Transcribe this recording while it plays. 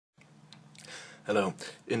Hello,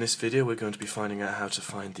 in this video we're going to be finding out how to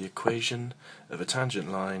find the equation of a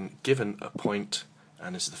tangent line given a point,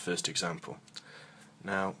 and this is the first example.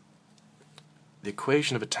 Now, the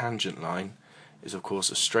equation of a tangent line is of course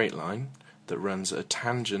a straight line that runs a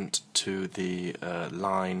tangent to the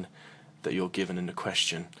line that you're given in the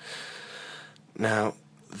question. Now,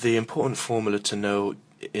 the important formula to know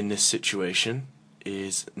in this situation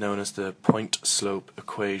is known as the point-slope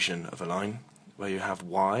equation of a line, where you have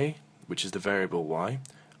y, which is the variable y,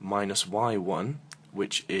 minus y1,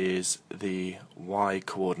 which is the y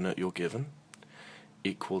coordinate you're given,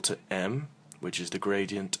 equal to m, which is the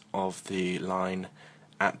gradient of the line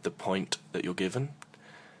at the point that you're given,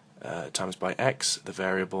 times by x, the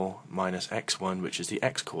variable, minus x1, which is the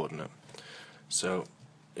x coordinate. So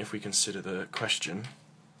if we consider the question,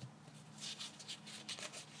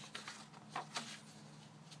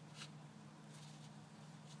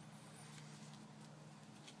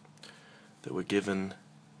 that we're given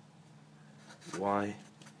y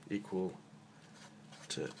equal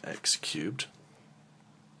to x cubed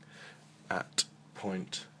at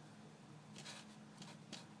point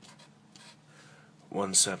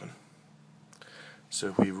 1, 7. So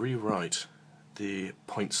if we rewrite the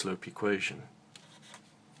point slope equation,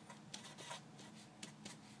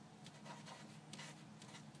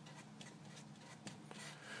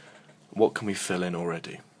 what can we fill in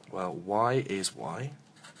already? Well, y is y,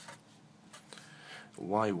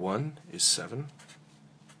 y1 is 7,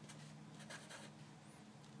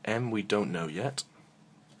 m we don't know yet,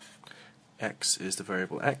 x is the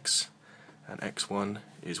variable x, and x1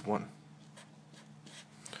 is 1.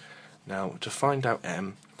 Now, to find out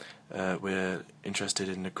m, we're interested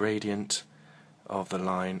in the gradient of the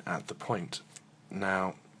line at the point.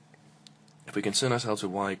 Now, if we concern ourselves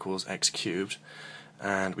with y equals x cubed,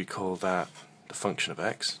 and we call that the function of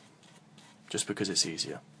x, just because it's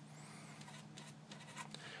easier,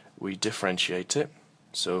 we differentiate it,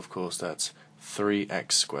 so of course that's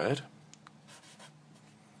 3x squared,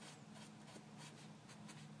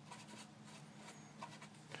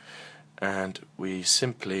 and we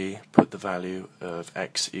simply put the value of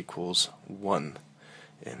x equals 1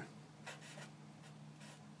 in.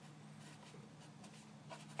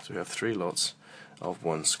 So we have 3 lots of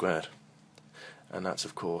 1 squared, and that's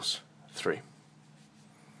of course 3.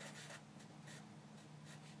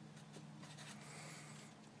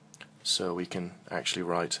 So we can actually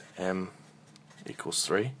write m equals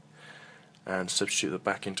 3 and substitute that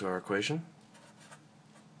back into our equation.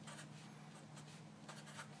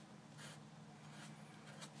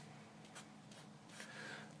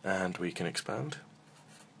 And we can expand.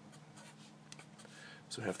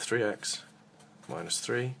 So we have 3x minus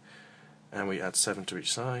 3, and we add 7 to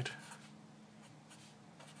each side.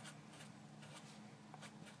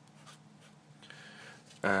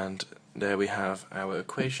 And there we have our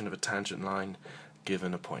equation of a tangent line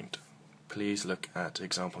given a point. Please look at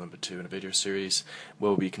example number 2 in a video series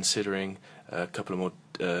where we'll be considering a couple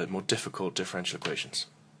of more difficult differential equations.